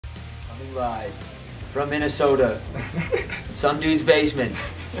Coming live from Minnesota, some dude's basement.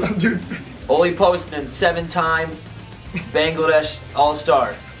 Some dude's basement. Oli Postman, 7-time Bangladesh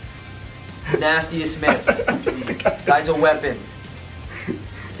All-Star. Nastiest mitts. Guy's a weapon.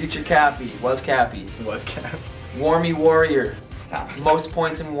 Future Cappy. Was Cappy. Was Cap. Warmy Warrior. Most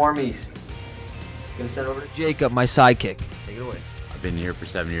points in Warmies. Gonna send it over to Jacob, my sidekick. Take it away. I've been here for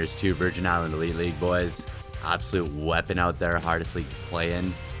 7 years too. Virgin Island Elite League boys. Absolute weapon out there. Hardest league to play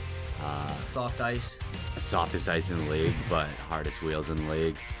in. Soft ice. Softest ice in the league, but hardest wheels in the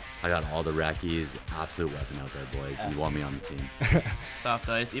league. I got all the recce's. Absolute weapon out there, boys. You want me on the team. Soft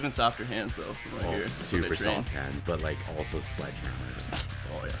ice, even softer hands though. From what I hear. Super soft hands, but like also sledgehammers.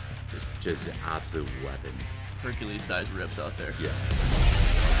 Oh yeah. Just absolute weapons. Hercules-sized rips out there. Yeah.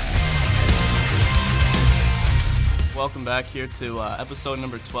 Welcome back here to episode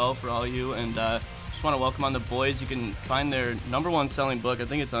number 12 for all of you, and just want to welcome on the boys. You can find their #1 selling book. I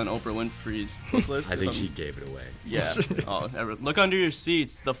think it's on Oprah Winfrey's book list. I think she gave it away. Yeah. Look under your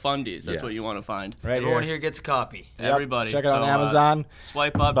seats. The Fundies. That's what you want to find. Right. Everyone here gets a copy. Yep. Everybody. Check it out on Amazon.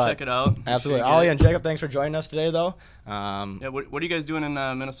 Swipe up. Check it out. Absolutely. Ollie and Jacob, thanks for joining us today, though. Yeah. What are you guys doing in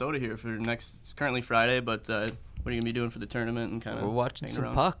Minnesota here for next? It's currently Friday, but what are you gonna be doing for the tournament and kind of? We're watching some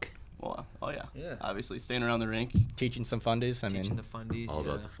around? puck. Well, oh yeah. Yeah. Obviously, staying around the rink. Teaching some fundies. Teaching the Fundies. All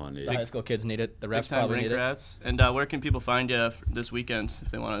about the Fundies. The high school kids need it. The refs Big-time probably rink need it. rats. And where can people find you this weekend if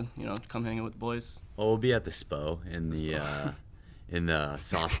they want to, come hang out with the boys? Well, we'll be at the SPO in the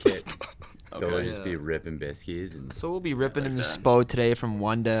soft kit. So Okay. we'll just be ripping biscuits and So we'll be ripping in the that. SPO today from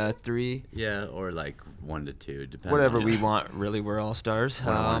 1 to 3. yeah, or like 1 to 2, depending. Whatever on we want, really, we're all stars.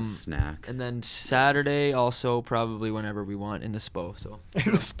 What I want to snack. And then Saturday also probably whenever we want in the SPO. So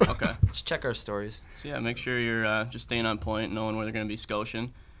In the spot. Okay. just check our stories. So yeah, make sure you're just staying on point, knowing where they're going to be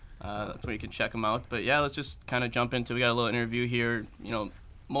Scotian. That's where you can check them out. But yeah, let's just kind of jump into. We got a little interview here.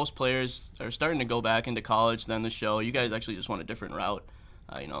 Most players are starting to go back into college. Then the show. You guys actually just went a different route.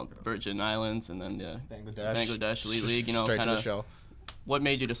 Virgin Islands and then the Bangladesh Elite League. Straight to the show. What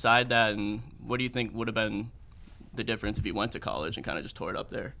made you decide that, and what do you think would have been the difference if you went to college and kind of just tore it up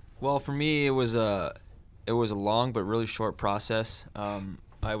there? Well, for me, it was a long but really short process.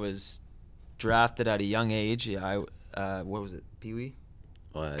 I was drafted at a young age. What was it, Pee-wee?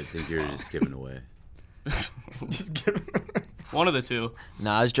 Well, I think you're just giving away. Just give it. One of the two.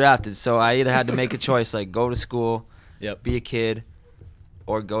 No, I was drafted, so I either had to make a choice, like go to school, be a kid,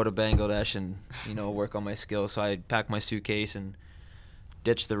 or go to Bangladesh and work on my skills. So I packed my suitcase and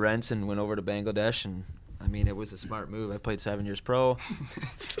ditched the rents and went over to Bangladesh. And I mean, it was a smart move. I played 7 years pro.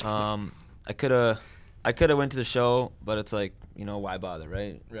 I could have went to the show, but it's like, why bother,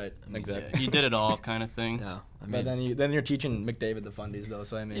 right? Right. I mean, Exactly. Yeah, you did it all kind of thing. Yeah. I mean, But then you're teaching McDavid the Fundies, though.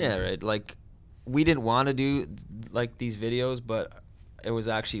 So I mean. yeah, right. Like, we didn't want to do like these videos, but it was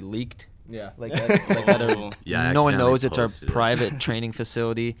actually leaked. Yeah. Like that Yeah, no one accidentally knows it's our posted it. private training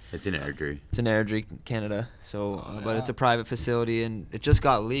facility. It's in Airdrie. It's in Airdrie, Canada. So, but it's a private facility, and it just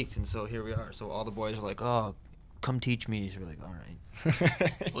got leaked, and so here we are. So all the boys are like, "Oh, come teach me." So we're like, "All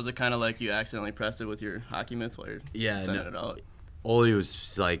right." Was it kind of like you accidentally pressed it with your hockey mitts while you're sending it out? Oli was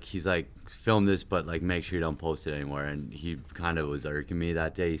just like, he's like, film this, but like make sure you don't post it anywhere. And he kind of was irking me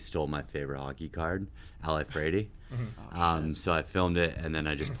that day. He stole my favorite hockey card, Ally Frady. So I filmed it and then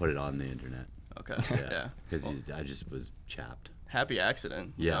I just put it on the internet. Okay. Yeah. Because I just was chapped. Happy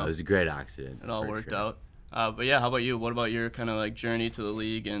accident. Yeah, it was a great accident. It all for worked sure. out. But yeah, how about you? What about your kind of like journey to the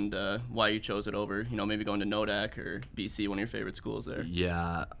league and why you chose it over, maybe going to Nodak or BC, one of your favorite schools there?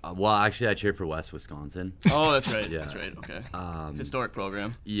 Yeah. Well, actually, I cheered for West Wisconsin. Oh, that's right. Yeah. That's right. Okay. Historic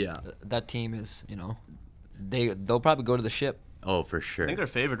program. Yeah. That team is, they'll probably go to the ship. Oh, for sure. I think they're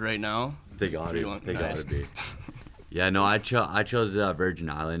favored right now. They got it. They got Nice. to be. Yeah, no, I chose Virgin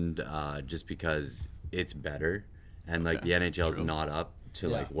Island just because it's better, and like the NHL is not up to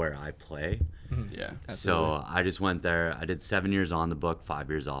like where I play. Yeah. So I just went there. I did 7 years on the book, 5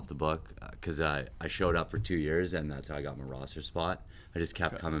 years off the book, because I showed up for 2 years, and that's how I got my roster spot. I just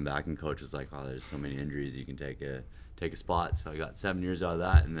kept coming back, and coach was like, "Oh, there's so many injuries, you can take a spot." So I got 7 years out of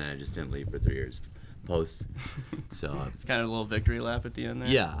that, and then I just didn't leave for 3 years post. So It's kind of a little victory lap at the end there.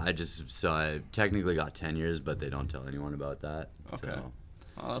 yeah, I technically got 10 years, but they don't tell anyone about that. Okay. So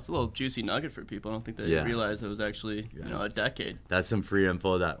Oh, that's a little juicy nugget for people. I don't think they realize it was actually a decade. that's some free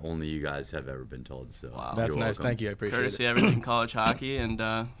info that only you guys have ever been told. So Wow. That's you're nice. welcome. Thank you. I appreciate Courtesy it. everything college hockey and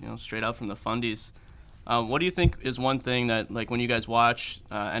straight out from the Fundies. What do you think is one thing that, like, when you guys watch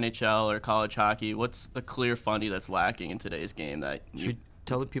NHL or college hockey, what's the clear Fundie that's lacking in today's game that Should we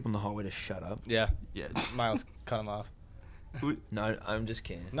tell the people in the hallway to shut up? Yeah. yeah. Miles, cut him off. No, I'm just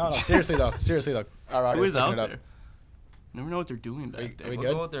kidding. No, seriously though. Seriously though. All right, Who is out there? Never know what they're doing back there. we We'll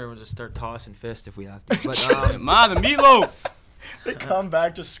good? go out there and we'll just start tossing fists if we have to. But Ma, the meatloaf. They come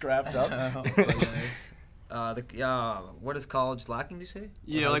back just scrapped up. what is college lacking? Do you say?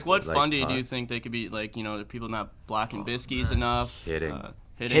 Yeah, like what Like fundy do pot. you think they could be, like, you know, the people not blocking biscuits enough? Hitting.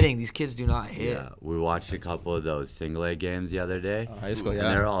 Hitting. These kids do not hit. Yeah, we watched a couple of those single A games the other day. High school, And yeah.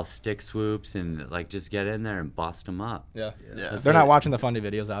 they're all stick swoops and like just get in there and bust them up. Yeah. Yeah. They're not watching the fundy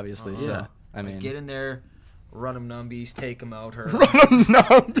videos, obviously. So Yeah. I mean, Get in there, run them numbies, take them out, hurt 'em.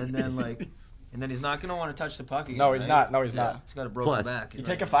 no. And then he's not gonna want to touch the puck again. No, he's right? not. No, he's not. He's got a broken Plus, back. You He's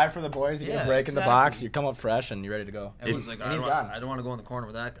take a right. 5 for the boys. You get Yeah, a break in the exactly. box. You come up fresh and you're ready to go. Everyone's like, and I he's don't, gone. I don't want to go in the corner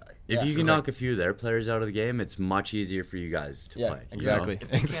with that guy. If Yeah, you can it's knock a few of their players out of the game, it's much easier for you guys to Yeah, play. you know? exactly. If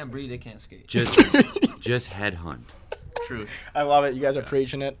they can't breathe, they can't skate. Just headhunt. Truth. I love it. You guys are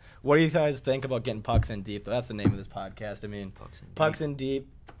preaching it. What do you guys think about getting pucks in deep? Though? That's the name of this podcast. I mean, Pucks in in deep,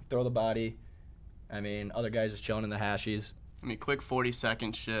 throw the body. I mean, other guys just chilling in the hashies. I mean, quick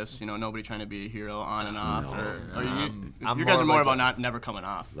 40-second shifts. You know, nobody trying to be a hero on and off. No. Or you I'm guys are more more like about a- not never coming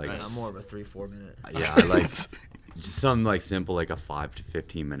off. Like right? I'm more of a 3-4 minute. Yeah, I like just something like simple, like a 5 to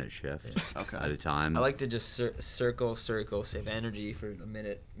 15 minute shift Okay. at a time. I like to just circle, save energy for a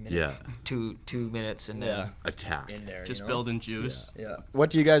minute, Yeah. 2 minutes, and then Yeah. attack. in there. Just you know? building juice. Yeah. What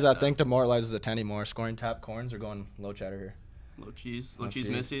do you guys think demoralizes a tenny more? Scoring top corns or going low cheddar here? Low cheese. Low Low cheese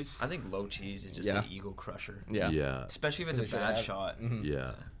cheese. missies. I think low cheese is just Yeah. an ego crusher. Yeah. Yeah. Especially if it's They a should bad have- shot. Mhm.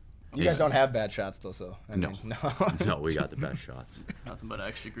 Yeah. You guys don't have bad shots though, so I No. mean, no. No, we got the best shots. Nothing but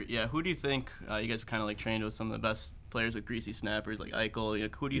extra. Yeah, who do you think you guys are kind of like trained with some of the best players with greasy snappers like Eichel? You know,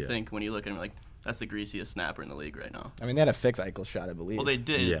 who do you Yeah. think when you look at him like that's the greasiest snapper in the league right now? I mean, they had a fix Eichel shot, I believe. Well, they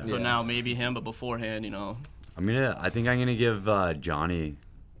did. Yeah. So Yeah. now maybe him, but beforehand, you know, I think I'm gonna give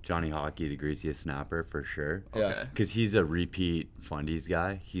Johnny Hockey the greasiest snapper for sure. Yeah. okay. Because he's a repeat Fundies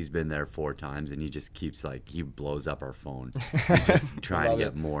guy. He's been there 4 times, and he just keeps he blows up our phone. He's just trying to Love get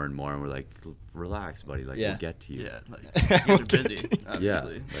it. more and more, and we're like, relax, buddy. Like, Yeah. we'll get to you. Yeah, like you guys are busy.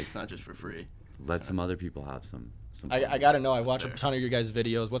 Obviously, like- it's not just for free. Let some other people have some. I gotta know. I watch a fair. ton of your guys'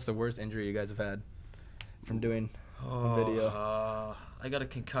 videos. What's the worst injury you guys have had from doing video? I got a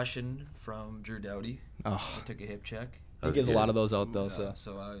concussion from Drew Doughty. Oh, I took a hip check. That he was gives a good. lot of those out though. Yeah,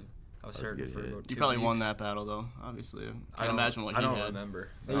 So I was That was a hurting good for hit. about 2 You probably won weeks. that battle though. Obviously, I can't imagine what I he don't had. remember.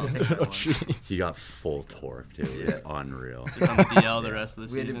 Oh, I don't think I won. jeez. He got full torque, too. It was unreal. Just on the DL the rest of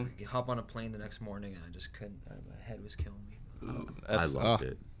the We had season. to hop on a plane the next morning, and I just couldn't. My head was killing me. Ooh. I That's- loved oh.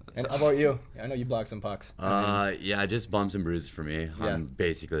 it. And how about you? I know you blocked some pucks. Yeah, just bumps and bruises for me. Yeah. I'm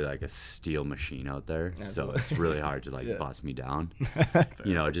basically like a steel machine out there, so Absolutely. it's really hard to Yeah. bust me down.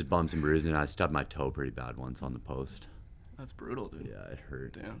 You know, just bumps and bruises, and I stubbed my toe pretty bad once on the post. That's brutal, dude. Yeah, it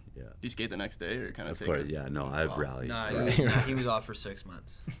hurt. Damn. Yeah. Do you skate the next day or kind of? Of course, yeah. No, I've rallied. Nah, Right. he was off for 6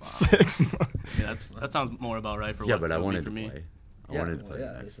 months. 6 months. Yeah, that sounds more about right for Yeah, what but it I would be wanted for to me. play. I Yeah, wanted to well, play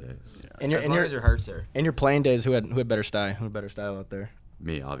yeah, the next day. Yeah. In your, As in long your, as your heart's there. in your playing days, who had better style? Who had better style out there?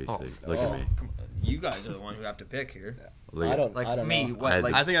 Me, obviously. Look Oh, at me. come on. You guys are the one who have to pick here. Look I at- don't. Like I don't me, know. what? I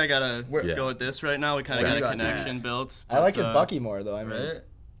Like I think I gotta Yeah. go with this right now. We kind of Well, got a you got connection that. built. I like but, his Bucky more though. I mean,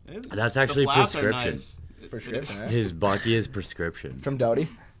 right? That's the actually flaps are prescription. nice. prescription. Eh? His Bucky is prescription. From Doughty.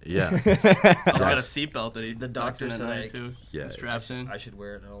 Yeah. Also got a seatbelt that he The tucks doctor in at said night, I- too. Yeah. And straps in. I should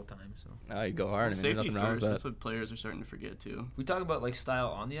wear it at all times. So Oh, you go hard. I mean, there's Safety nothing wrong first. with That's that. what players are starting to forget too. we talk about like style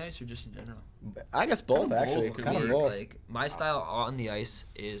on the ice or just in general. I guess both Kinda both actually. could Kind of work. both. Like my style on the ice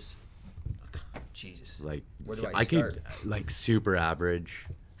is, Jesus. Like, Where do I I could, start? like, super average.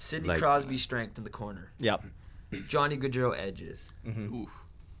 Sidney like- Crosby strength in the corner. Yep. Johnny Gaudreau edges. Mm-hmm. Oof.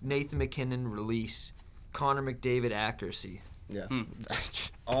 Nathan McKinnon release. Connor McDavid accuracy. Yeah. Hmm.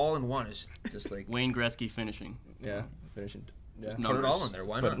 All in one is just like Wayne Gretzky finishing. Yeah. Finishing. Yeah. No. put it all numbers. in there.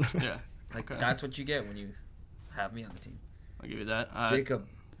 Why Put not? it- Yeah. Like Okay. that's what you get when you have me on the team. I'll give you that. Jacob.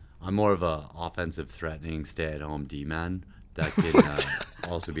 I'm more of a offensive, threatening, stay-at-home D-man that can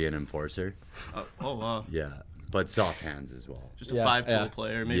also be an enforcer. Oh wow. Yeah, but soft hands as well. Just a Yeah, 5-tool yeah.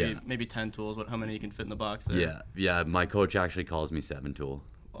 player, maybe Yeah. maybe 10 tools. How many you can fit in the box there? Yeah, yeah. My coach actually calls me 7-tool.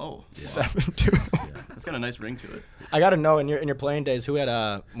 Oh, Yeah. 7-2. that's got a nice ring to it. I gotta know in your playing days who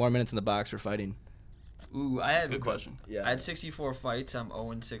had more minutes in the box for fighting. Ooh, I That's had a good question. Yeah. I had 64 fights. I'm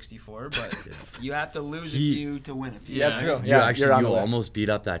 0-64, but you have to lose He- a few to win a few. Yeah, That's true. You Yeah, actually you're on you the way. almost beat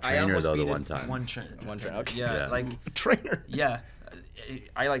up that I trainer almost though beat the it one time. One trainer. One trainer, okay. Yeah, Yeah. like Trainer. yeah,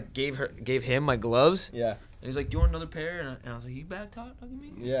 I like gave him my gloves. Yeah. And he's like, "Do you want another pair?" And I was like, "You back talking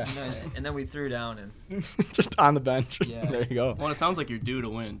me?" Yeah. And then we threw down and Just on the bench. Yeah. There you go. Well, it sounds like you're due to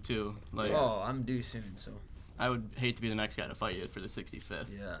win too. Like oh, I'm due soon. So I would hate to be the next guy to fight you for the 65th.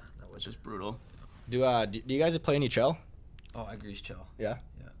 yeah, that was Which just. is brutal. Do you guys play any chell? Oh, I grease chill. Yeah.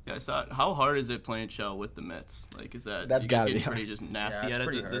 Yeah. Yeah, I saw it. How hard is it playing shell with the mitts? Like, is that That's you guys gotta be getting pretty hard. just nasty Yeah, at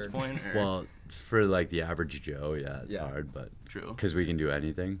it's it at this pretty point? Or? Well, for like the average Joe, it's Yeah. hard, but True. because we can do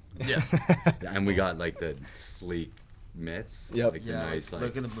anything. Yeah. And we got like the sleek mitts. Yep. Like the Yeah, nice, look like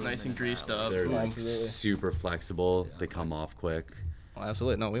at the movement Nice and in greased that, up. they're Yeah, like absolutely. super flexible. They come off quick. Well,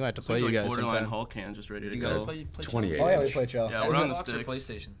 absolutely. No, we might have to play Seems you like guys borderline sometime. Hulk hands just ready to You go. guys play 28. Oh, yeah, we inch. play Joe. Yeah, we're on the Xbox or sticks.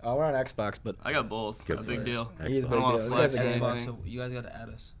 PlayStation? Oh, we're on Xbox, but I got both. Good A big play. deal. he's a Xbox. big I don't deal. wanna This flex guy's a anything. gamer. Xbox, so you guys got to add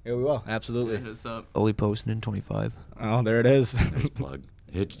us. Yeah, we will. Absolutely. Hit us up. Oli posting in 25. Oh, there it is. Nice plug.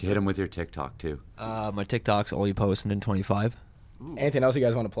 Hit him with your TikTok too. My TikTok's Oli posting in 25. Ooh. Anything else you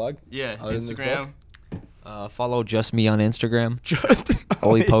guys want to plug? Yeah, Other than this Instagram. Follow just me on Instagram. Just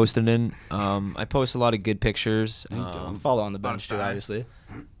Oli posting in. I post a lot of good pictures. follow on the bench About too, a obviously.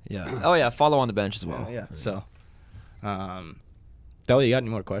 Yeah. Oh yeah. Follow on the bench as well. Yeah. So, Deli, you got any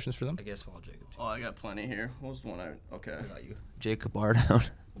more questions for them? I guess follow Jacob. Oh, I got plenty here. What was the one Okay. I got you. Jacob Bardown.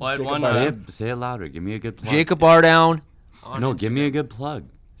 Well, I had Jacob one. Say it louder. Give me a good plug. Jacob Bardown. No, give me a good plug.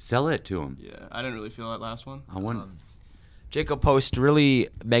 Sell it to him. Yeah, I didn't really feel that last one. I want. Jacob posts really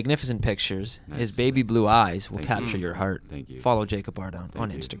magnificent pictures. His Nice. baby blue eyes will Thank capture you. your heart. Thank you. Follow Jacob Bardown on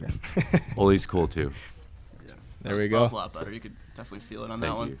you. Instagram. Oli's cool too. Yeah. There That we was go. a lot better. You could definitely feel it on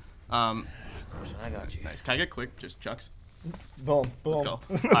Thank that one. you. I got you. Nice. Can I get quick? Just chucks. Boom. Boom. Let's go.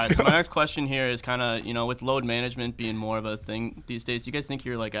 All right. So my next question here is kind of, with load management being more of a thing these days. Do you guys think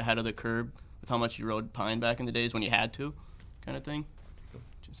you're like ahead of the curve with how much you rode pine back in the days when you had to, kind of thing?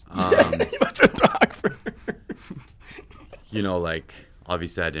 You about to talk first. Like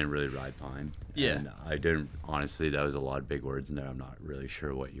obviously I didn't really ride pine. Yeah. And I didn't. Honestly, that was a lot of big words in there. I'm not really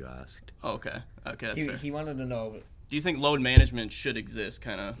sure what you asked. Oh, okay. Okay, that's fair. He wanted to know. Do you think load management should exist,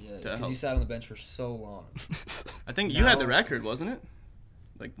 kind of? Yeah, to because help? you sat on the bench for so long. I think you had the Now- record, wasn't it?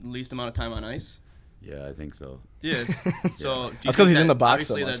 Like least amount of time on ice. Yeah, I think so. Yeah. So do you That's 'cause think he's in that the box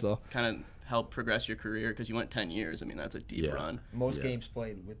so obviously much, that though. kind of helped progress your career because you went 10 years. I mean, that's a deep Yeah. run. Most Yeah. games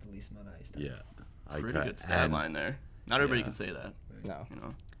played with the least amount of ice time. Yeah. Pretty cut- good stat and, line there. Not everybody yeah. can say that.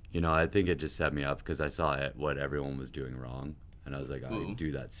 No. I think it just set me up because I saw what everyone was doing wrong, and I was like, I Ooh. would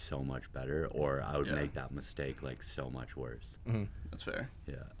do that so much better, or I would Yeah. make that mistake like so much worse. That's fair.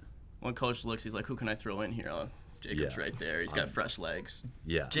 Yeah. When coach looks, he's like, "Who can I throw in here?" Oh, Jacob's Yeah. right there. He's got fresh legs.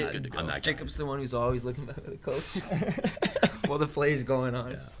 Yeah. Jake- I'm good to go. I'm that guy. Jacob's the one who's always looking back at the coach while the play's going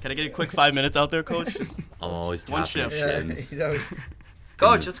on. Yeah. Can I get a quick 5 minutes out there, coach? Just, I'm always One tapping shift. shins. he's always,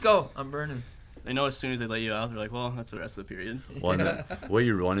 coach, let's go. I'm burning. they know as soon as they let you out, they're like, "Well, that's the rest of the period." Well, and then what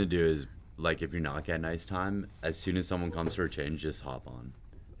you want to do is, like, if you're not getting ice time, as soon as someone comes for a change, just hop on.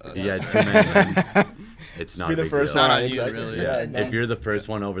 If you had too many, it's not Be a the big first deal. one. Not on on you, exactly. really. Yeah, no. if you're the first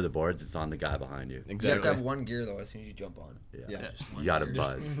one over the boards, it's on the guy behind you. You have Exactly. to have one gear though as soon as you jump on. Yeah, Yeah. you gotta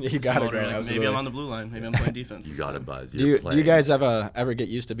buzz. You got to Motor, go. like, Absolutely. maybe I'm on the blue line. Maybe I'm playing defense. You gotta instead. buzz. Do You're you playing. guys ever get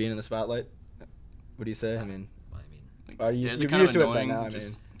used to being in the spotlight? What do you say? I mean, I mean, Like, are you yeah, is you're kind used of to it by annoying now? I just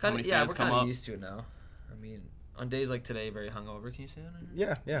mean, how kind many of yeah, fans we're come kind of up? used to it now. I mean, on days like today, very hungover. Can you say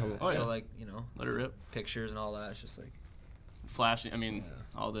that? yeah. Oh, yeah. So like Let it rip. pictures and all that. It's just like Flashing. I mean, Yeah.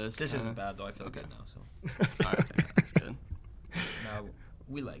 all this. this kinda. isn't bad though. I feel Okay. good now. So All right, that's good. now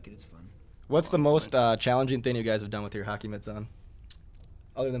we like it. It's fun. What's the most challenging thing you guys have done with your hockey mitts on,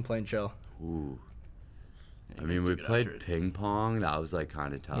 other than playing chill? Ooh. Yeah, I you mean, guys we do good played after it. ping pong. That was like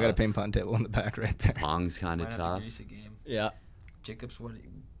kind of tough. We got a ping pong table in the back right there. Pong's kind Might of have to tough. grease a game. Yeah. Jacob's what?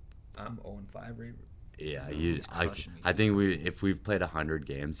 I'm 0-5 right? Yeah, He's crushing me. I think if we've played 100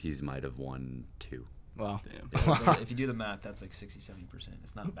 games, he's might have won 2. Wow. Damn. Yeah, but if you do the math, that's like 60-70%.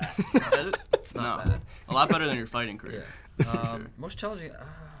 It's not bad. It's not no. bad. A lot better than your fighting career. Yeah. Sure. Most challenging.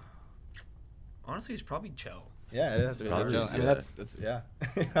 Honestly, it's probably Joe Yeah, it has to be. Probably, Joe. I mean, yeah. that's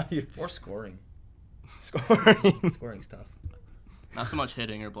yeah. You- or scoring. Scoring. Scoring's tough. Not so much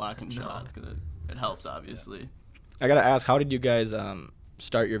hitting or blocking No. shots because it helps, obviously. I gotta ask, how did you guys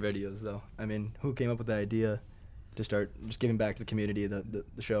start your videos though? I mean, who came up with the idea to start just giving back to the community, the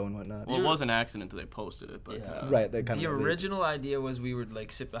show and whatnot? Well, it was an accident until they posted it, but Yeah. Right. They kind The of original idea was we would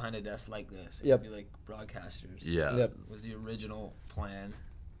like sit behind a desk like this. And Yep. Be like broadcasters. Yeah. Yep. Was the original plan.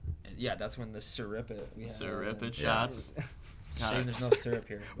 And yeah, that's when the syrup it. We had Syrup all it that. shots. Shame there's no syrup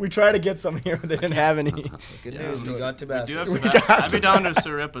here. We tried to get some here, but they didn't have any. Good Yeah, news, we got We Tabasco. do have We Tabasco. got I'd be down to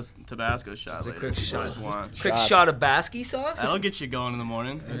syrup a Tabasco shot Just a later. quick if you shot. guys want. Quick shots. shot of Basky sauce. That'll get you going in the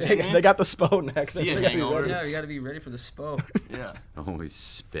morning. They got the SPO next. See a They gotta be hangover. ready. Yeah, we got to be ready for the SPO. Yeah. Always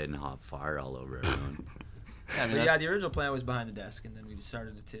spitting hot fire all over everyone. Yeah, I mean, But yeah, that's- the original plan was behind the desk, and then we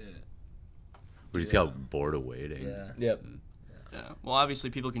started to. We just Yeah. got bored of waiting. Yeah. Yep. yeah. Well, obviously,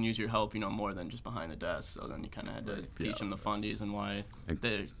 people can use your help, more than just behind the desk. So then you kind of had to Right. teach Yeah. them the fundies and why And-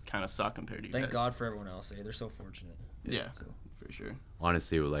 they kind of suck compared to you Thank guys. God for everyone else. They're so fortunate. Yeah. So, For For sure.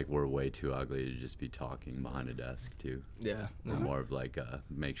 Honestly, we're way too ugly to just be talking behind a desk too. Yeah. We're more of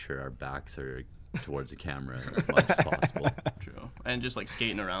make sure our backs are towards the camera as much as possible. True. And just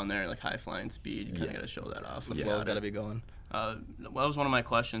skating around there, high flying speed, you kind of got to show that off. The flow's got to be going. Well, that was one of my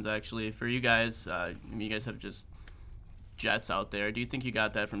questions actually for you guys. You guys have just jets out there. Do you think you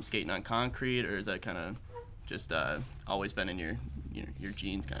got that from skating on concrete, or is that kind of just always been in your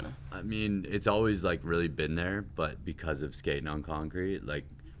genes kind of? I mean, it's always really been there, but because of skating on concrete,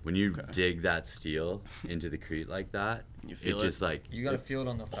 when you dig that steel into the crete like that, you feel it just you gotta feel it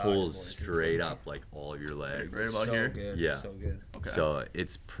on the pulls straight up all of your legs. Right about so here. Good. Yeah. So good. Okay. So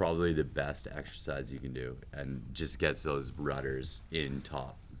it's probably the best exercise you can do, and just gets those rudders in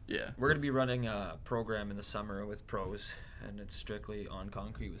top. Yeah. We're gonna be running a program in the summer with pros, and it's strictly on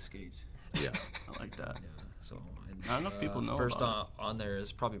concrete with skates. Yeah. I like that. Yeah. So Not enough people know first about on there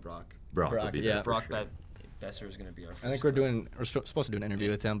is probably Brock. Brock will be yeah. there. Brock For sure. Besser is gonna be our first. I think we're supposed to do an interview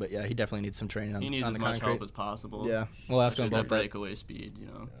with him, but yeah, he definitely needs some training on, He needs on as the much concrete. help as possible. Yeah, we'll ask him Especially about that. breakaway speed,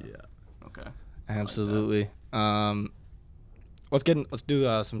 Yeah. Okay. Absolutely. Let's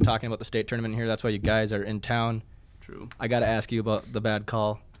do some talking about the state tournament here. That's why you guys are in town. True. I got to ask you about the bad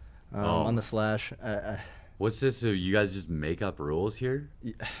call on the slash. What's this? So you guys just make up rules here?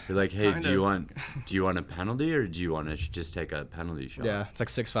 You're like, hey, Kind do you of. want a penalty, or do you want to just take a penalty shot? Yeah, it's like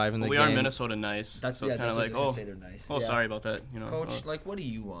 6-5 in the We game. are Minnesota nice. So it's kind of like, say they're nice. oh, Yeah. sorry about that. Coach, what do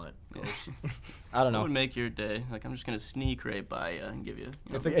you want, Coach? I don't What know. would make your day? I'm just gonna sneak right by you and give you.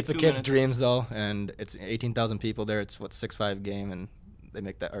 It's the 2 kids' minutes. dreams though, and it's 18,000 people there. It's 6-5 game, and they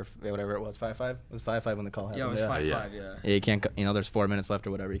make that, or whatever it was, 5-5. It was 5-5 when the call happened. Yeah, it was 5-5. Yeah. Yeah. Yeah, you can't. There's 4 minutes left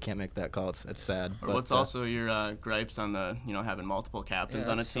or whatever. You can't make that call. It's sad. Or but, what's also your gripes on the having multiple captains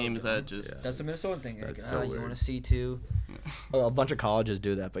on a that's so team? Is dumb. that just That's a Minnesota thing. That's so You weird. want a C2? Well, a bunch of colleges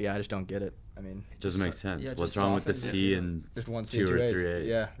do that, but yeah, I just don't get it. I mean, It doesn't make sense. yeah, What's just wrong with the soften C it. and just one C, 2 two or A's. 3 A's?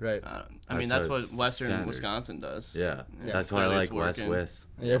 Yeah, right. I mean, That's that's how what it's Western standard. Wisconsin does. Yeah. Yeah. That's why I Clearly like it's West working. Wiss.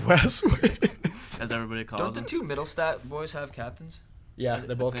 Yeah, West. As everybody calls Don't them. the two middle stat boys have captains? Yeah,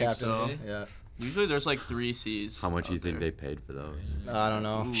 they're both think captains. so. Yeah. Usually there's 3 C's. How much do you out think there. they paid for those? I don't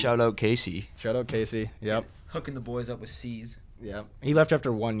know. Ooh. Shout out Casey. Shout out Casey. Yep. Hooking the boys up with C's. Yep. He left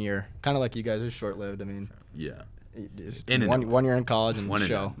after 1 year. Kind of like you guys. It was short-lived. I mean, Yeah. just In and one out. 1 year in college and One and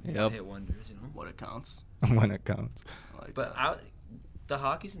show. done. Yep. Hit wonders, What it counts. When it counts. I like But that. the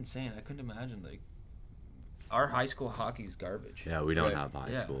hockey's insane. I couldn't imagine our high school hockey's garbage. Yeah, we don't Right. have high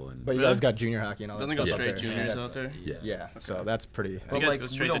Yeah. school. And But you Really? guys got junior hockey and all Doesn't that it go stuff straight up there. juniors Yeah, out there? yeah. Yeah. So that's pretty. But, You guys like, go we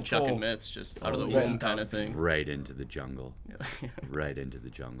straight to don't chucking pull- mitts, just out of the yeah. womb kind of thing. Right into the jungle. Yeah. Right into the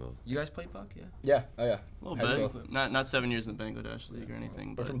jungle. You guys play puck? Yeah. Yeah. Oh yeah. A little High bit. school. Not 7 years in the Bangladesh League or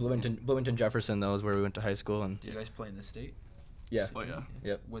anything. We're But from Bloomington Jefferson. Though is where we went to high school and Do you guys play in the state? yeah. Oh yeah.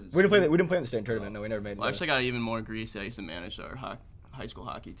 Yep. Was it We didn't play. school? We didn't play in the state tournament. No, we never made it. Well, actually, I got even more greasy. I used to manage our high school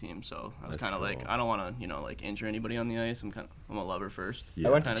hockey team, so I was That's kind of cool. I don't want to injure anybody on the ice. I'm a lover first. Yeah.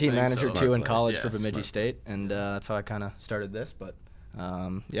 I went to kinda team thing, manager so- too in Smart college play. for Yeah, Bemidji smart. State, and that's how I kind of started this. But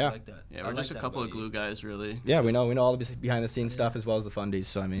I yeah, like that. Yeah, I we're like just a that couple of about you. glue guys, really. yeah, we know all the behind the scenes stuff as well as the fundies.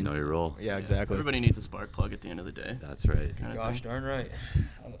 So I mean, Know your role. yeah, exactly. Everybody needs a spark plug at the end of the day. That's right. Kinda Gosh thing. darn right.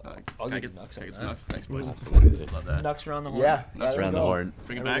 I'll Can I give get you Nux can I on get some that. Nux? Thanks, boys. Absolutely. Love that. Nux around the horn. Yeah, Nuts there Around we the go. horn.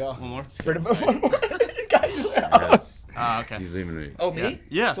 Bring it There we back. go. One more. Bring it back one more. He's got you out. Okay. He's leaving me. Oh, me? Yeah.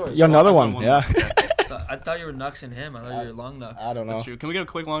 Yeah. Sorry. Yeah, another one. One Yeah. more. I thought you were Nuxing him. I thought you were long Nux. I don't know. That's true. Can we get a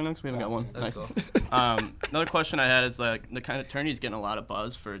quick long Nux? We haven't got one. Let's Nice. go. Another question I had is the kind of tourney's getting a lot of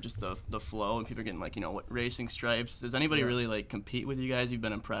buzz for just the flow, and people are getting what racing stripes. Does anybody really compete with you guys? You've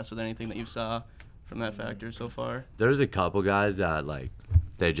been impressed with anything that you saw from that factor so far? There's a couple guys that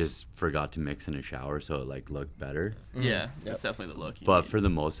they just forgot to mix in a shower, so it looked better. Yeah, that's definitely the look. you But need. for the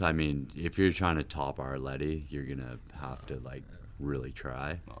most, I mean, if you're trying to top our Letty, you're gonna have to really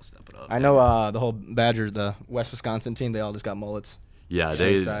try. I'll step it up. I know the whole Badgers, the West Wisconsin team. They all just got mullets. Yeah, Shave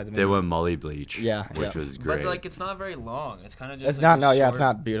they sides, I they mean- went mully bleach. Yeah, which yeah. was great. But it's not very long. It's kind of just. It's not. a No, yeah, it's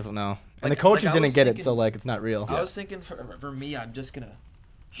short- not beautiful. No, and Like- the coaches like I didn't was get it, thinking- so it's not real. I was thinking for me, I'm just gonna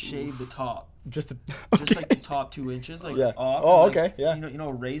shave the top, Just the, just like the top 2 inches, Yeah. off. Oh, and, okay, yeah. You know,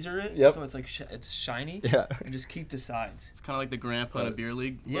 razor it. Yep. So it's it's shiny. Yeah. And just keep the sides. It's kind of like the grandpa in a beer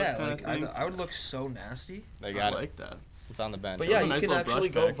league. Yeah, kind like of thing. I would look so nasty. They I got it. like that. It's on the bench. But That yeah, was a you nice can little actually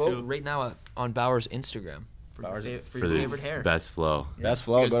go brushback, vote too. right now on Bauer's Instagram for Bauer's- your, for your the favorite hair. best flow. Best You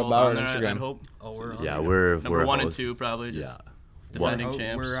flow. guys Go to both Bauer on on there, Instagram. I'd hope. Oh, we're on Yeah, it. we're Number 1 and host- 2 probably just Yeah. defending Oh,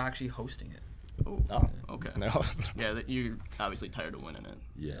 champs. we're actually hosting it. Oh, Okay. no. Yeah, you're obviously tired of winning it.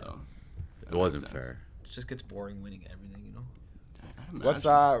 Yeah. So It wasn't makes sense. fair. It just gets boring winning everything, you know. What's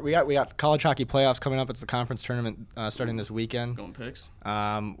we got college hockey playoffs coming up. It's the conference tournament starting this weekend. Going picks?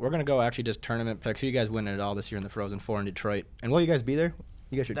 We're gonna go actually just tournament picks. Who you guys winning it all this year in the Frozen Four in Detroit? And will you guys be there?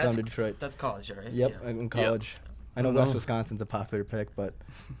 You guys should come to Detroit. That's college, right? Yep, Yeah. in college. Yep. I know West Wisconsin's a popular pick, but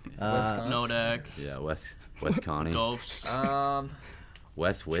Nodak. Yeah, West Connie. Gophs.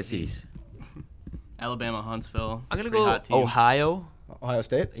 West Wissies. Alabama, Huntsville. I'm gonna go Ohio. Ohio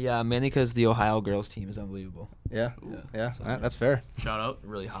State? Yeah, mainly because the Ohio girls team is unbelievable. Yeah, so that's fair. Shout out.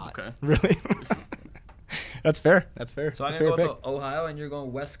 Really hot. Okay. Really? That's fair. That's fair. So I'm going to go with Ohio, and you're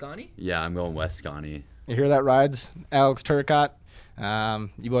going West Connie? Yeah, I'm going West Connie. You hear that, Rides? Alex Turcotte.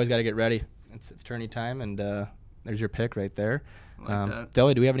 You boys got to get ready. It's tourney time, and there's your pick right there. Like that.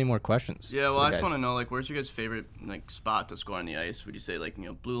 Deli, do we have any more questions? Yeah, well, I just want to know, like, where's your guys' favorite spot to score on the ice? Would you say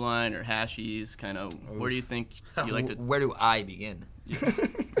blue line or hashies? Kind of, where do you think you like to? Where do I begin? Yeah.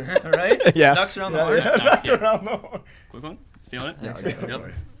 Right? Yeah. Ducks around the horn. Yeah, ducks around the horn. Quick one. Feeling it? Yeah, Yep.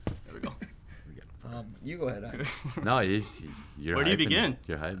 There we go. You go ahead. No, you're. Where do you begin?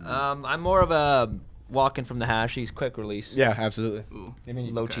 You're hyping. I'm more of a walking from the hashies, quick release. Yeah, absolutely. Ooh. I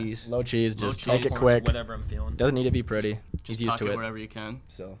mean, Low cheese. Low cheese, just Low make cheese. it quick. Whatever I'm feeling. Doesn't need to be pretty. Just He's used tuck to it it. wherever you can.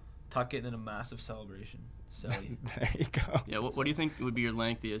 So Tuck it in a massive celebration. Celly. there you go. Yeah, what do you think would be your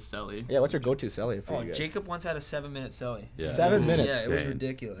lengthiest celly? Yeah, what's your go-to celly for Oh, you guys? Jacob once had a 7-minute celly. Yeah. 7 minutes. Yeah, it was Insane.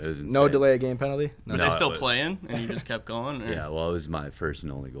 ridiculous. It was No insane. delay of game penalty? Were No, they still it was- playing and you just kept going? Or? Yeah, well, it was my first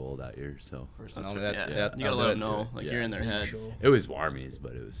and only goal that year, so First That's and fair. only that. Yeah, Yeah, you gotta let them know, like Yeah. you're in their head. it was warmies,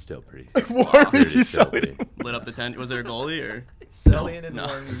 but it was still pretty. Warmies, he still cellied. pretty. Lit up the tent. Was there a goalie or Celly and No.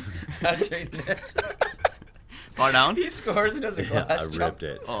 Wormies. far down? He scores and does a Yeah, glass I jump. ripped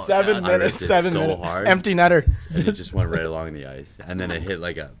it. Oh, 7 God. I minutes, ripped it 7 so minutes. hard. Empty netter. And it just went right along the ice, and then it hit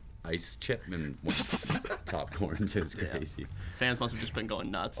like a ice chip and went top corners. It was crazy. Fans must have just been going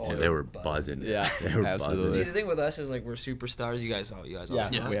nuts Oh, too. They were buzzing. Yeah, they were absolutely. See, buzzing. the thing with us is like we're superstars. You guys Yeah,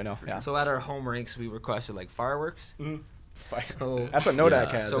 obviously know. we know. Yeah. So at our home rinks, we requested like fireworks. So, That's what Nodak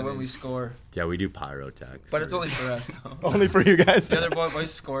Yeah. has. so I when mean. we score, Yeah, we do pyrotech. but it's only for us though. Only for you guys. The other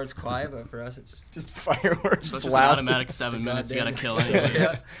boys score, it's quiet, but for us, it's Just fireworks. So it's just an blasting. automatic 7 minutes. You gotta goddamn- kill anyways.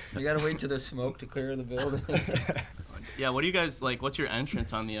 Yeah. You gotta wait till the smoke to clear the building. Yeah, what do you guys like? What's your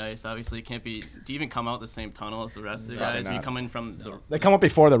entrance on the ice? Obviously, it can't be. Do you even come out the same tunnel as the rest of the Probably guys? Or you not. come in from They come up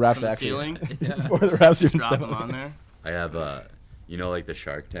before the refs, from the actually. ceiling? Before the refs even Drop step them on there. I have like the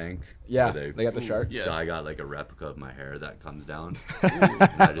Shark Tank. Yeah, where they got the shark. Yeah. So I got like a replica of my hair that comes down. And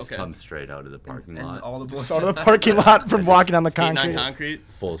I just Okay. come straight out of the parking And lot. all the boys. Go to the parking lot from walking on the Skating concrete. on concrete.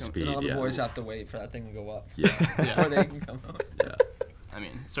 Full Just come- speed. And all the Yeah. boys have to wait for that thing to go up Yeah. before they can come out. Yeah. I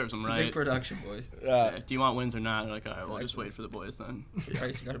mean, serves them It's a right. big production, boys. Yeah. Do you want wins or not? They're like, all right, we'll just wait for the boys then. It's the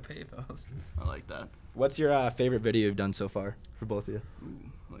price you gotta pay, fellas. I like that. What's your favorite video you've done so far for both of you? Ooh,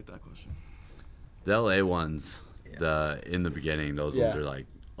 I like that question. The LA ones, Yeah. in the beginning, those Yeah. ones are like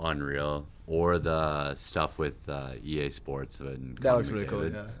unreal. Or the stuff with EA Sports and That Connor looks really cool,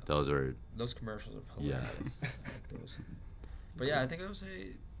 McDavid. yeah. Those were Those commercials are Yeah. hilarious. I like those. But yeah, I think I would say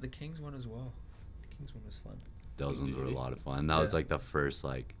the Kings one as well. The Kings one was fun. those ones were a lot of fun. That was Yeah. like the first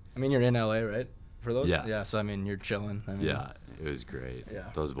like I mean, you're in LA, right? For those? Yeah. Yeah, so I mean, you're chilling. I mean, yeah, it was great. Yeah,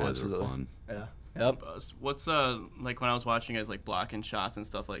 Those boys absolutely. were fun. Yeah. Yep. Buzzed. What's like when I was watching you guys like blocking shots and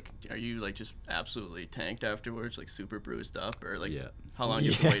stuff, like are you like just absolutely tanked afterwards, like super bruised up, or like Yeah. how long do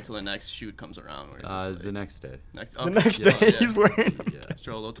you have to Yeah. wait till the next shoot comes around? Where you're just, like, The next day. next, The next day, yeah. he's wearing. Yeah. Just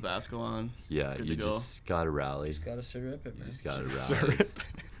throw a little Tabasco on. Yeah, Good you to go. just gotta rally. Just gotta syrup it, You man. just gotta Syrup. rally.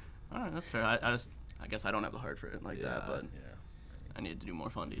 All right, that's fair. I guess I don't have the heart for it like that, Yeah. but Yeah. I need to do more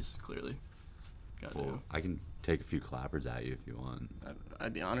fundies. Clearly, got Well, to. I can take a few clappers at you if you want.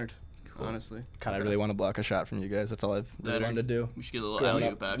 I'd be honored, Cool. honestly. God, I really want to block a shot from you guys. That's all I've really That or- wanted to do. We should get a little Growing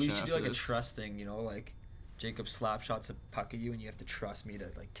alley-oop up. action. We should do after like a this. trust thing, you know, like Jacob slap shots a puck at you, and you have to trust me to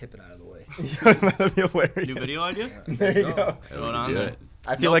like tip it out of the way. That'd be hilarious. New video idea? Yeah, There you go. Yeah, Throw we it can on do there. it.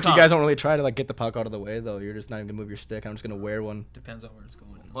 I feel No like cop. you guys don't really try to like get the puck out of the way though. You're just not even gonna move your stick. I'm just gonna wear one. Depends on where it's going.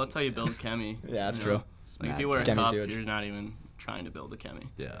 Well, that's how you build Chemi. Yeah, that's you true. know? Like if you wear a Chemi's cup, huge. you're not even trying to build a Chemi.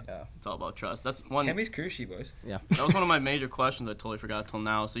 Yeah. Yeah. It's all about trust. That's one. Kemi's crucial, boys. Yeah. That was one of my major questions I totally forgot till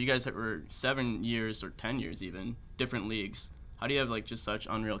now. So you guys were 7 years or 10 years even, different leagues. How do you have like just such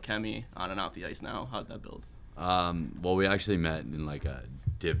unreal chemi on and off the ice now? How'd that build? Well, we actually met in like a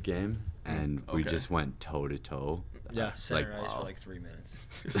div game, and we Okay. just went toe to toe. Yeah. Center Like, ice wow. for like 3 minutes.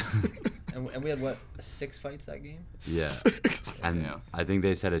 and we had what, 6 fights that game? Yeah. And Yeah. I think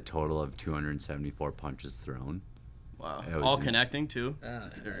they said a total of 274 punches thrown. Wow. It was All ins- connecting too.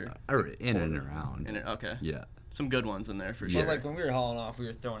 In and around. Okay. Yeah. Some good ones in there for But sure. like when we were hauling off, we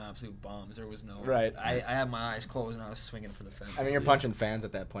were throwing absolute bombs. There was no. Right. I had my eyes closed and I was swinging for the fence. I mean, you're punching fans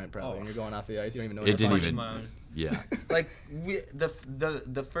at that point, probably, Oh. and you're going off the ice. You don't even know. It what didn't you're even. my own. Yeah. Like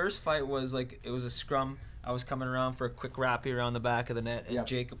the first fight was like it was a scrum. I was coming around for a quick wrappy around the back of the net, and Yep.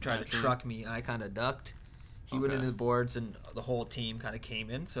 Jacob tried to Naturally. truck me. I kind of ducked. He went Okay. into the boards, and the whole team kind of came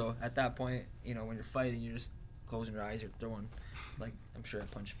in. So at that point, you know, when you're fighting, you're just closing your eyes. You're throwing, like I'm sure I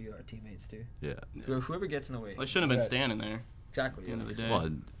punched a few of our teammates too. Yeah. Whoever gets in the way. Well, I shouldn't have been Right. standing there. Exactly. At the end of the day. Well,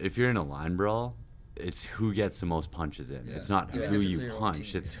 if you're in a line brawl, it's who gets the most punches in. Yeah. It's not Yeah. who If it's you your own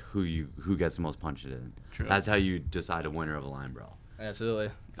punch. team, It's yeah. who gets the most punches in. True. That's how you decide a winner of a line brawl. Absolutely.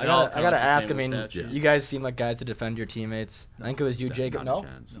 I It all gotta counts the ask. I same as mean, statute. you guys seem like guys to defend your teammates. I think it was you, Not Jacob. a No.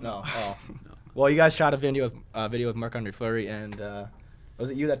 chance. No. Oh. No. Well, you guys shot a video with Marc-Andre Fleury, and was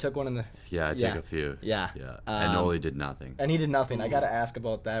it you that took one in the? Yeah, I took a few. Yeah. Yeah. And Oli did nothing. And he did nothing. I gotta ask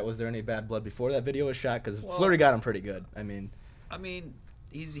about that. Was there any bad blood before that video was shot? Because Well- Fleury got him pretty good. I mean,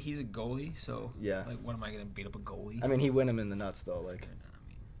 He's a goalie, so Yeah. Like, what am I gonna beat up a goalie? he win him in the nuts though. Like,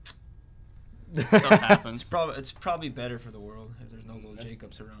 Stuff happens. It's probably better for the world if there's no little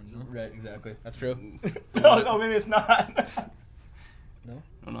Jacobs around, you know. right, exactly. That's true. No, no, maybe it's not. No,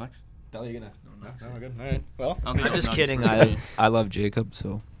 No knocks. Tell you gonna. no, not No, we're good. All right. Well, I don't think I'm no just knocks kidding. for me. I love Jacob,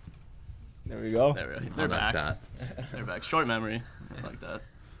 so there we go. There we go. Oh, They're that's back. that. They're back. Short memory. I like that.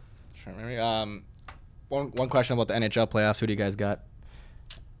 Sure, maybe. One question about the NHL playoffs. Who do you guys got?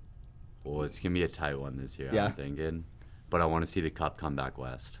 Well, it's gonna be a tight one this year. Yeah. I'm thinking, but I want to see the cup come back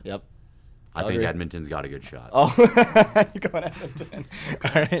west. Yep. I think Calgary. Edmonton's got a good shot. Oh, you're going Edmonton.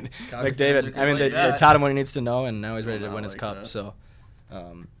 All right, Calgary McDavid. fans are I mean, gonna like they that. taught him what he needs to know, and now he's ready to I win his like cup. that. So,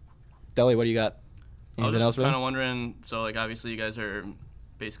 Deli, what do you got? I was Anything else, just kind really? of wondering. So, like, obviously, you guys are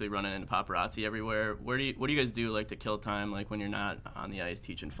basically running into paparazzi everywhere. What do you guys do, like, to kill time, like when you're not on the ice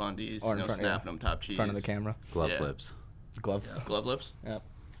teaching fundies, Or in front, snapping them top cheese, In front of the camera, Glove Yeah. flips. glove. glove lips? Yep.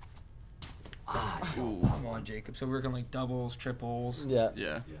 Ooh. come on, Jacob. So we're working like doubles, triples. Yeah.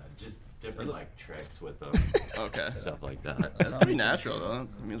 Yeah. Yeah, just different like tricks with them, Okay. stuff like that. That's pretty natural, though.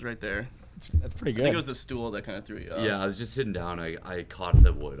 I mean, it was right there. That's pretty I good. think it was the stool that kind of threw you off. Yeah, I was just sitting down. I caught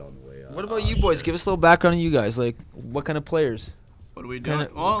the wood on the way up. What about you boys? Shit. Give us a little background on you guys. Like, what kind of players? What are we doing?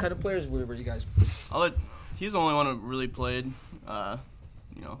 What kind of players were you guys? He's the only one who really played.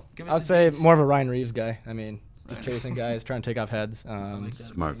 Give us I'd the say dates. more of a Ryan Reeves guy. I mean, just Right. chasing guys, trying to take off heads. like that.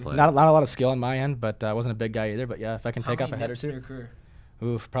 Smart play? Not a lot of skill on my end, but I wasn't a big guy either. But yeah, if I can How take off many a head or nips in two, your career?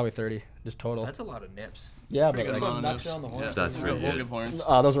 oof, probably 30, just total. That's a lot of nips. Yeah, Pretty but good like, amount of knocks nips. on the horse. Yeah. That's We'll pretty good. give horns.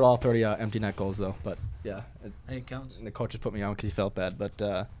 those were all 30 empty net goals though. But yeah, Hey, it counts. the coaches put me on because he felt bad.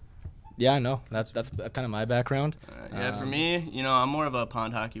 But yeah, no, that's kind of my background. Yeah, for me, I'm more of a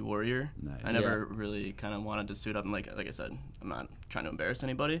pond hockey warrior. Nice. I never really kind of wanted to suit up, and like I said, I'm not trying to embarrass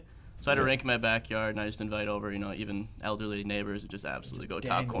anybody. So I had a rink in my backyard, and I just invite over, even elderly neighbors who just absolutely go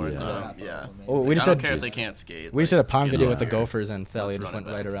top dangle corners the on crap them. out Yeah. of 'em, man. Oh, we I just don't did. care if they can't skate. We just did a pond get video them with the out there. Gophers, and Felly Let's just run went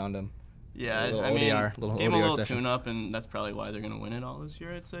it right back. around him. Yeah, little I mean, ODR, little gave them a ODR little session. tune-up, and that's probably why they're going to win it all this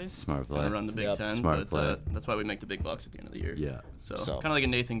year, I'd say. Smart Gonna play. run the Big Yep. Ten, Smart but play. that's why we make the big bucks at the end of the year. Yeah. So, So- kind of like a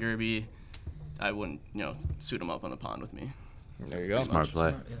Nathan Gerby, I wouldn't, suit him up on the pond with me. There you go. Smart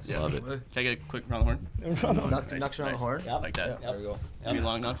play. Yeah. Love it. Can I get a quick round the horn? Knocks Nice, around the nice. horn. Yep. Like that. There we go. Give me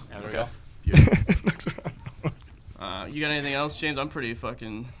long knocks. There we Okay. go. Beautiful. You got anything else, James? I'm pretty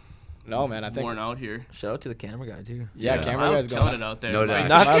fucking No, man, I think. worn out here. Shout out to the camera guy too. Yeah, Yeah. camera Miles guy's killing going. it out there. No buddy.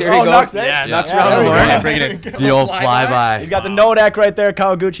 doubt. Knocks, here you go. Knocks, eh? Yeah, knocks Yeah, around the there we horn. go. Bringing it. The old flyby. He's got the Nodak right there,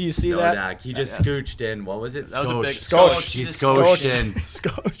 Kawaguchi. You see that? Nodak. He just Yeah. scooched in. What was it? That was a big Scotch. He Just scotched in.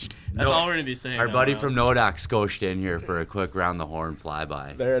 Scotched. That's all we're gonna be saying. Our now, buddy Miles. from Nodak scotched in here for a quick round the horn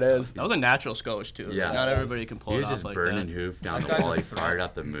flyby. There it is. That was a natural scotch too. Yeah. Not everybody can pull He it was off just like burning that. hoof down That the guy's wall. a He threat. fired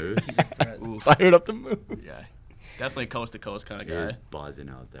up the moose. Oof. Fired up the move. Yeah. Definitely coast to coast kind of He was guy. buzzing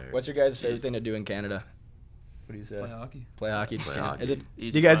out there. What's your guys' favorite Jeez. thing to do in Canada? What do you say? Play hockey. Play hockey. Just Play Canada. hockey. Is it?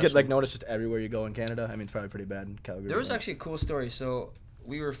 Easy Do you guys get question. like noticed just everywhere you go in Canada? I mean, it's probably pretty bad in Calgary. There was but- actually a cool story. So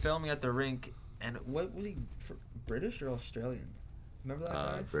we were filming at the rink, and what was he? British or Australian? Remember that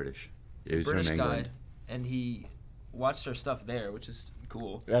guy? British. He's He a was from British guy, England. and he watched our stuff there, which is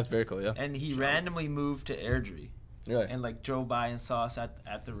cool. That's very cool. Yeah. And he randomly moved to Airdrie, Really. and like drove by and saw us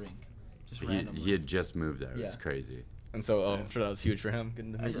at the rink, just randomly. He had just moved there. It was Yeah. crazy. And so, I'm sure that was huge for him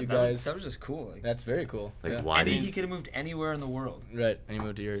getting to I meet said, you that was- guys. that was just cool. Like, That's very cool. Like, yeah. why and do he you... could have moved anywhere in the world. Right. And you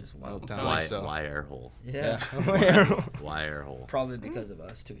moved to your Just wild. little It's town. kinda Why, so. why air hole? Yeah. Yeah. Why air hole? Probably because of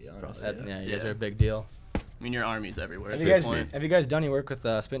us, to be honest. That- yeah, you guys Yeah. are a big deal. I mean, your army's everywhere at Have this point. you guys done any work with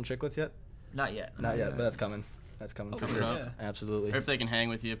Spittin' Chicklets yet? Not yet. Not yet, but that's coming. that's coming. For for sure. sure. Yeah. Absolutely. Or if they can hang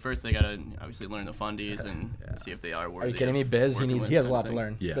with you, first they gotta obviously learn the fundies and see if they are worthy. Are you kidding me? of Biz, working he with has a kind of lot to thing.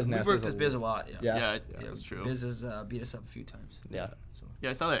 learn. Yeah. Biz We've Nasty's worked with Biz a lot. Yeah. Yeah. Yeah, that's true. Biz has beat us up a few times. Yeah. So. Yeah,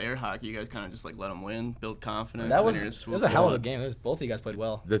 I saw that air hockey. You guys kind of just like let them win, build confidence. That and was then it you're just was a hell of a swooping. game. Both of you guys played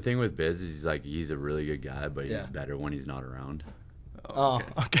well. The thing with Biz is he's a really good guy, but he's Yeah. better when he's not around. Oh,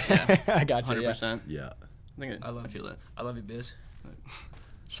 okay. I got you. 100%. Yeah. I feel that. I love you, Biz.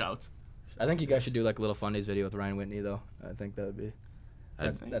 Shouts. I think you guys should do like a little fundies video with Ryan Whitney though. I think that would be.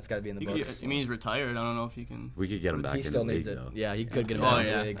 That's got to be in the books. You mean he's retired? I don't know if you can. We could get him back He in still the needs league, it. though. Yeah, he could get him Oh back in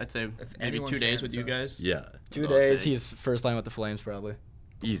the yeah, league. I'd say maybe anyone 2 days can, with you so guys. Yeah. 2 That's all it days. takes. He's first line with the Flames probably.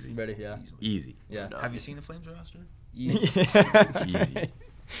 Easy. Ready? Yeah. Easy. Yeah. Have you seen the Flames roster? Easy.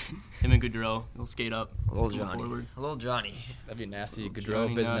 Him and Goudreau, they'll skate up. Hello, go Johnny. forward. Hello, Johnny. That'd be nasty. Oh, Goudreau,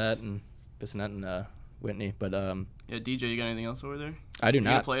 Johnny nuts. Bissonnette, and Whitney. But Yeah, DJ, you got anything else over there? I do You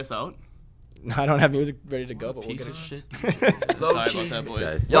gonna not. play us out? I don't have music ready to go, but we'll Piece get of it. shit. Low Sorry cheese. about that, boys.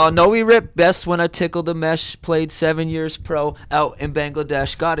 Guys. Y'all know we rip best when I tickle the mesh. Played 7 years pro out in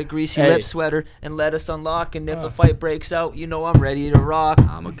Bangladesh. Got a greasy Hey. lip sweater and let us unlock. And if a fight breaks out, you know I'm ready to rock.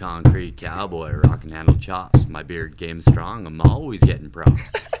 I'm a concrete cowboy, rockin' handle chops. My beard game's strong, I'm always getting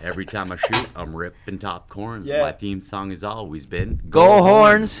props. Every time I shoot, I'm ripping top corns. Yeah. My theme song has always been Go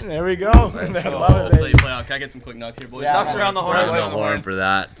Horns. There we go. Let's I go. love it, That's how you baby. play out. Can I get some quick knocks here, boys? Yeah. Knocks around the horn. Round the horn for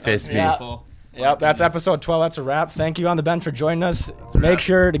that. Fist beef. Yeah. Beautiful. Yep, that's episode 12. That's a wrap. Thank you on the bench for joining us. a Make wrap.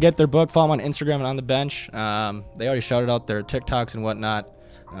 sure to get their book, follow them on Instagram and on the bench. They already shouted out their TikToks and whatnot.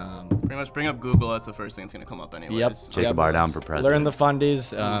 Pretty much bring up Google. That's the first thing that's going to come up anyways. Yep. Jacob Bardown for president. Learn the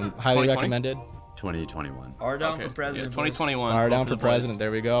fundies. Highly 2020? recommended. 2021. Are down Okay. for president. Yeah, 2021. Are Vote down for for the boys. president.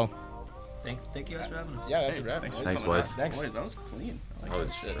 There we go. Thank you guys for having us. Yeah, that's Hey, a wrap. thanks for Thanks, coming boys. out. Thanks. Boys, that was clean. I like That was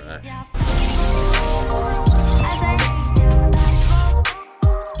that shit. fresh.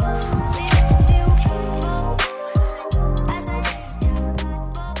 I say